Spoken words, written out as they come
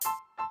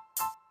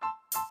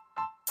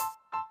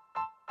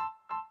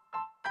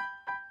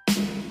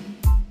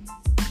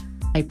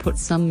I put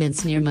some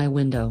mints near my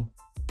window.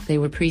 They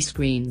were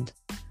pre-screened.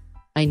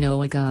 I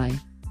know a guy.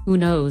 Who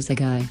knows a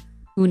guy?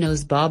 Who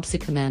knows Bob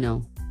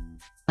Sicamano?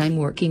 I'm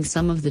working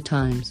some of the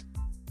times.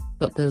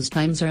 But those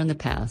times are in the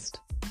past.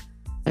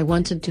 I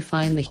wanted to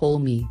find the whole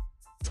me.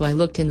 So I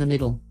looked in the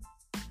middle.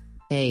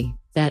 Hey,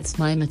 that's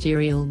my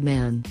material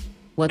man.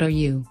 What are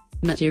you,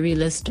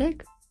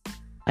 materialistic?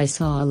 I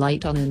saw a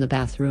light on in the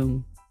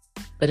bathroom.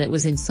 But it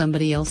was in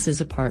somebody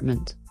else's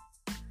apartment.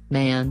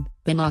 Man,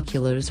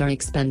 binoculars are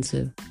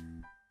expensive.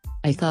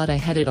 I thought I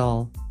had it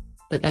all.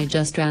 But I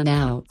just ran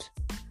out.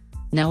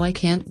 Now I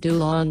can't do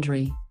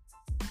laundry.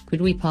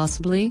 Could we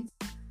possibly?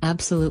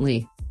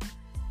 Absolutely.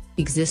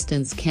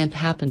 Existence can't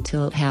happen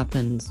till it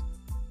happens.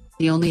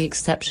 The only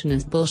exception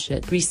is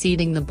bullshit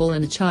preceding the bull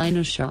in a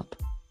china shop.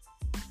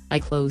 I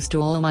closed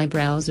all my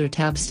browser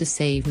tabs to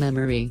save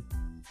memory.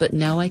 But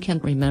now I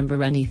can't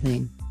remember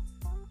anything.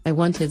 I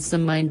wanted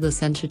some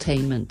mindless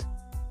entertainment.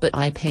 But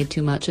I paid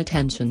too much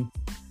attention.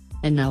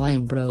 And now I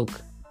am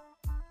broke.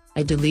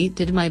 I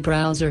deleted my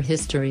browser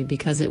history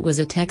because it was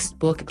a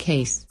textbook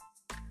case.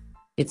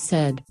 It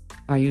said,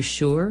 "Are you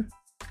sure?"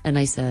 And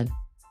I said,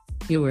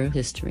 "Your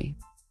history."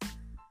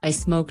 I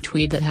smoked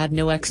weed that had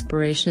no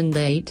expiration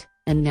date,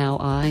 and now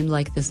I'm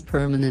like this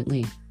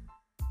permanently.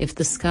 If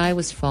the sky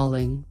was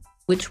falling,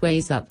 which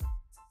way's up?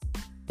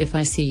 If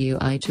I see you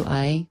eye to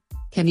eye,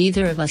 can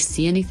either of us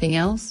see anything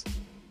else?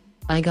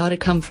 I got a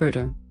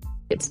comforter.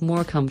 It's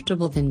more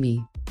comfortable than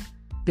me.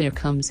 Beer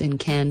comes in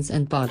cans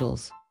and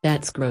bottles,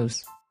 that's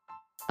gross.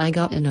 I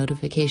got a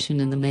notification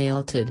in the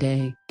mail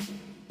today.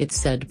 It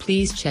said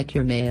please check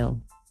your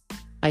mail.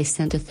 I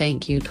sent a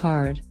thank you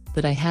card,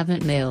 but I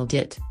haven't mailed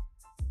it.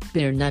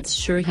 Beer nuts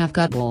sure have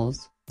got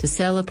balls to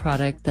sell a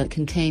product that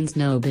contains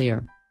no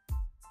beer.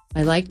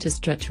 I like to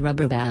stretch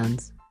rubber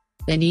bands.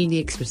 They need the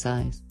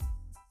exercise.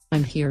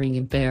 I'm hearing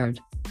impaired.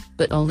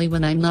 But only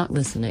when I'm not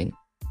listening.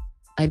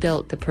 I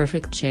built the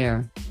perfect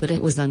chair, but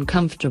it was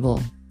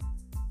uncomfortable.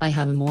 I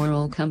have a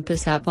moral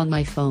compass app on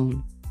my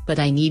phone, but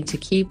I need to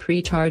keep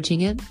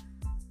recharging it.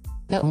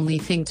 The only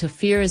thing to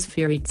fear is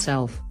fear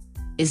itself.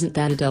 Isn't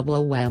that a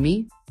double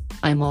whammy?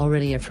 I'm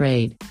already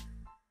afraid.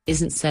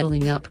 Isn't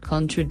settling up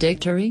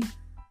contradictory?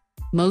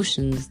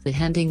 Motion's the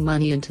handing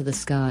money into the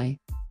sky.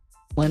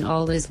 When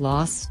all is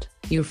lost,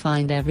 you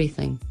find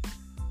everything.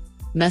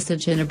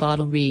 Message in a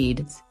bottle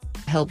reads,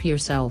 "Help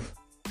yourself."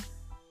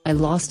 I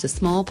lost a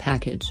small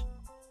package.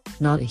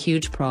 Not a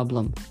huge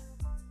problem.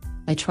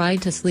 I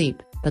tried to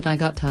sleep, but I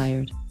got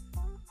tired.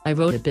 I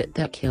wrote a bit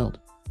that killed.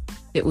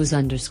 It was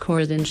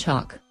underscored in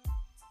chalk.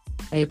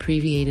 I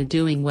abbreviated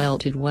doing well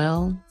to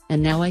well,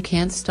 and now I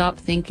can't stop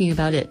thinking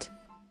about it.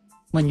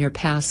 When your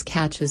past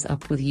catches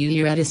up with you,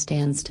 you're at a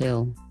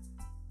standstill.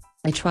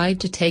 I tried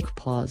to take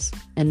pause,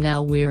 and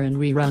now we're in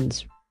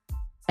reruns.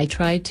 I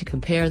tried to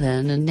compare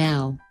then and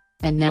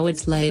now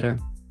it's later.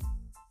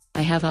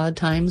 I have odd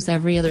times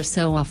every other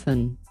so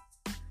often.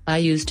 I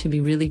used to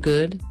be really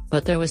good,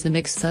 but there was a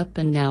mix-up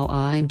and now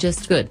I'm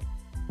just good.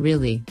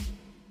 Really.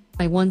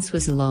 I once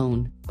was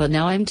alone, but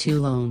now I'm two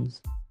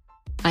lones.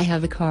 I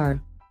have a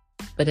car.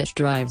 But it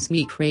drives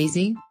me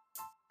crazy.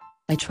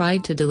 I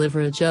tried to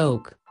deliver a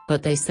joke,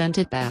 but they sent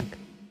it back.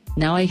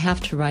 Now I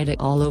have to write it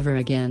all over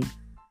again.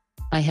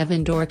 I have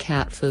indoor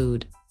cat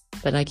food.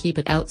 But I keep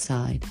it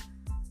outside.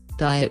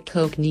 Diet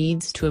Coke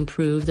needs to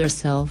improve their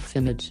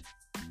self-image.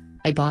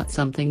 I bought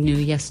something new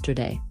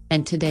yesterday,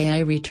 and today I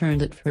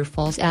returned it for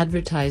false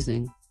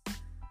advertising.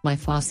 My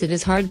faucet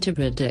is hard to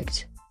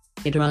predict.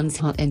 It runs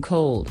hot and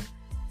cold.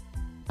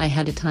 I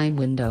had a time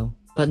window,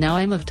 but now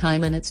I'm of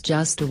time and it's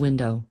just a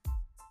window.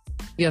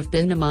 You have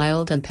been a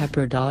mild and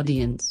peppered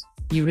audience,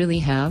 you really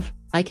have.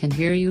 I can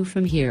hear you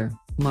from here,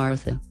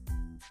 Martha.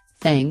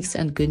 Thanks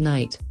and good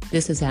night.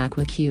 This is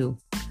AquaQ.